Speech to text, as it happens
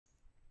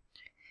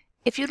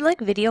If you'd like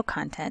video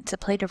content to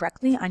play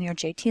directly on your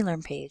JT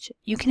Learn page,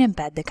 you can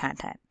embed the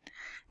content.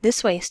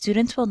 This way,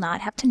 students will not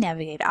have to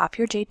navigate off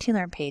your JT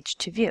Learn page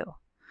to view.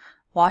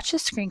 Watch the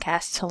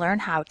screencast to learn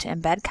how to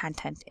embed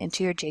content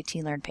into your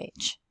JT Learn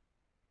page.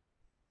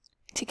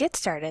 To get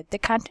started, the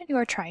content you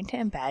are trying to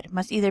embed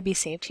must either be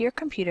saved to your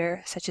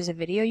computer, such as a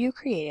video you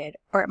created,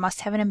 or it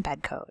must have an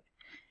embed code.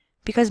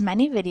 Because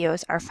many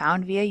videos are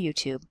found via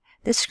YouTube,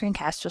 this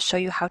screencast will show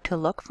you how to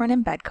look for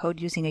an embed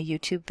code using a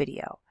YouTube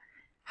video.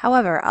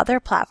 However,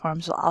 other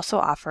platforms will also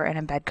offer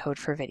an embed code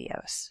for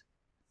videos.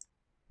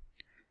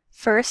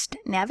 First,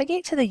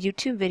 navigate to the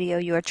YouTube video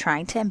you are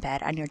trying to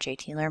embed on your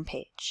JT Learn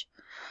page.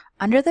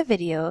 Under the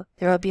video,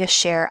 there will be a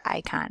share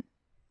icon.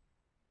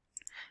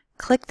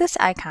 Click this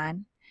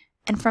icon,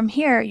 and from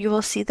here you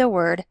will see the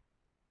word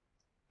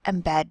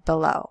embed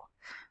below.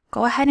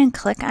 Go ahead and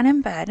click on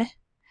embed,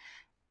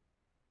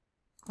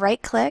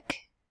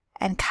 right-click,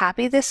 and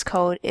copy this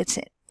code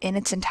in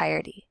its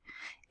entirety.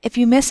 If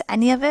you miss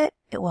any of it,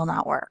 it will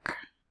not work.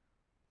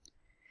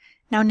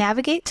 Now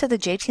navigate to the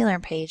JT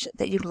Learn page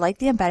that you'd like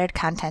the embedded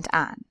content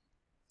on.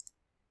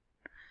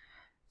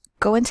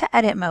 Go into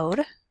edit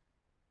mode,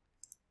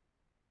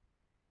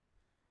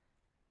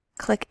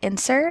 click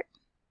Insert,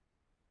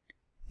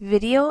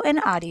 Video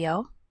and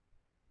Audio.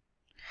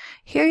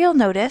 Here you'll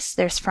notice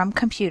there's From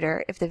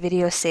Computer if the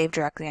video is saved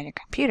directly on your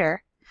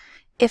computer.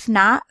 If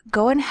not,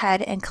 go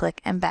ahead and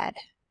click Embed.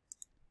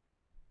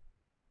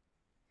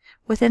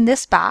 Within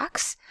this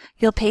box,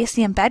 you'll paste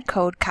the embed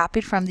code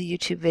copied from the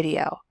YouTube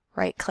video.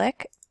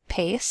 Right-click,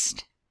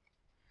 paste.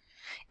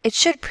 It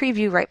should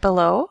preview right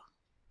below,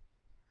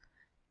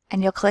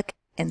 and you'll click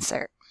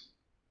Insert.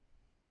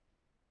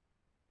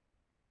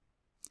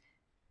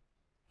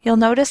 You'll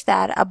notice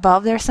that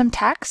above there's some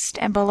text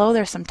and below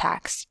there's some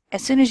text.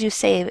 As soon as you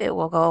save, it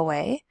will go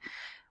away.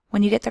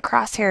 When you get the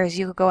crosshairs,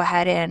 you can go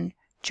ahead and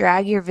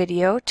drag your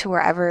video to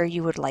wherever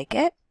you would like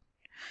it.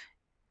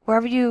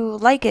 Wherever you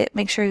like it,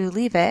 make sure you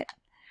leave it.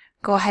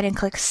 Go ahead and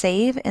click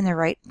Save in the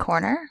right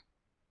corner.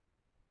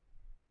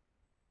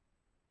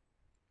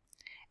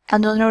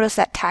 And you'll notice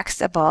that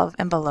text above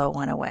and below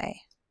went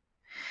away.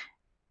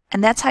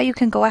 And that's how you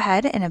can go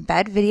ahead and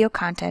embed video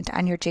content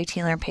on your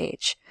JT Learn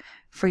page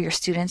for your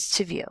students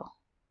to view.